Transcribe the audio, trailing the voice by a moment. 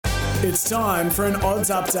It's time for an odds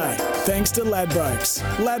update. Thanks to Ladbrokes.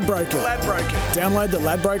 Ladbroker. Download the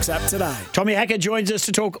Ladbrokes app today. Tommy Hackett joins us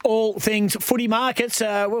to talk all things footy markets.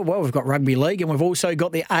 We've got rugby league and we've also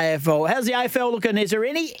got the AFL. How's the AFL looking? Is there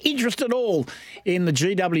any interest at all in the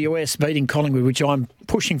GWS beating Collingwood, which I'm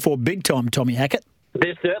pushing for big time, Tommy Hackett?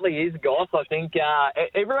 There certainly is, Goss. I think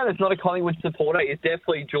everyone that's not a Collingwood supporter is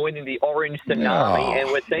definitely joining the orange tsunami, and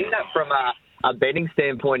we're seeing that from a betting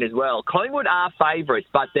standpoint as well. Collingwood are favourites,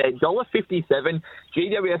 but they're $1.57,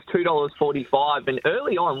 GWS $2.45, and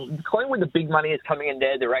early on, Collingwood, the big money is coming in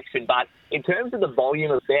their direction, but in terms of the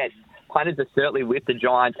volume of bets, punters are certainly with the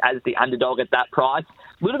Giants as the underdog at that price.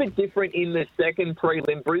 A little bit different in the second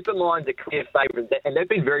prelim. Brisbane Lions are clear favourites, and they've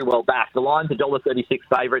been very well backed. The Lions are $1.36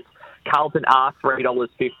 favourites. Carlton are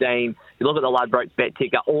 $3.15. You look at the Ladbrokes bet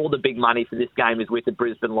ticker, all the big money for this game is with the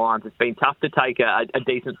Brisbane Lions. It's been tough to take a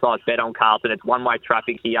decent-sized bet on Carlton. It's one-way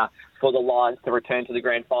traffic here for the Lions to return to the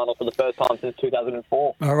grand final for the first time since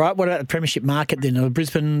 2004. All right, what about the premiership market then? Are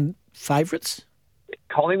Brisbane favourites?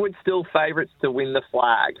 Collingwood still favourites to win the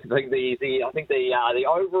flag. I think the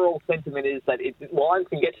overall sentiment is that Lions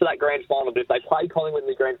can get to that grand final, but if they play Collingwood in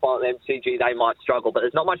the grand final at MCG, they might struggle. But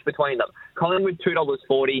there's not much between them. Collingwood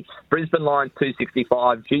 $2.40, Brisbane Lions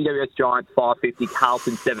 $2.65, GWS Giants $5.50,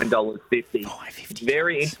 Carlton $7.50.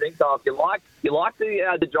 Very interesting. So if you like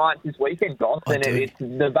the Giants this weekend, Goss, then it's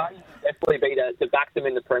the value definitely be to back them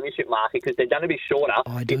in the premiership market because they're going to be shorter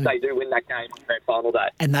if they do win that game on grand final day.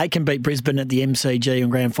 And they can beat Brisbane at the MCG on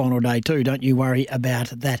grand final day too. Don't you worry about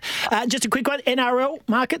that. Just a quick one, NRL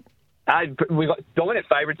market. We've got dominant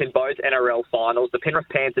favourites in both NRL finals. The Penrith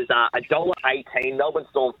Panthers are $1.18, Melbourne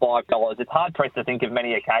Storm $5. It's hard pressed to think of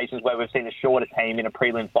many occasions where we've seen a shorter team in a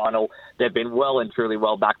prelim final. They've been well and truly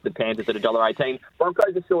well backed, the Panthers at $1.18.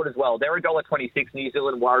 Broncos are short as well. They're $1.26, New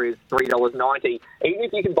Zealand Warriors $3.90. Even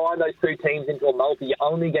if you combine those two teams into a multi, you're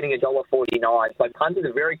only getting $1.49. So punters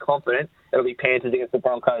are very confident it'll be Panthers against the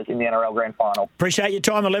Broncos in the NRL Grand Final. Appreciate your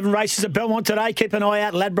time. 11 races at Belmont today. Keep an eye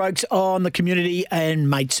out. Ladbrokes on the community and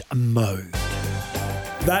Mates Mo.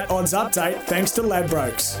 That odds update thanks to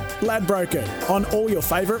Ladbrokes. Ladbroker on all your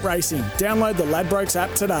favourite racing. Download the Ladbrokes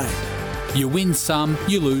app today. You win some,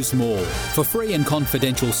 you lose more. For free and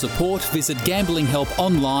confidential support, visit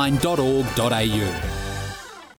gamblinghelponline.org.au.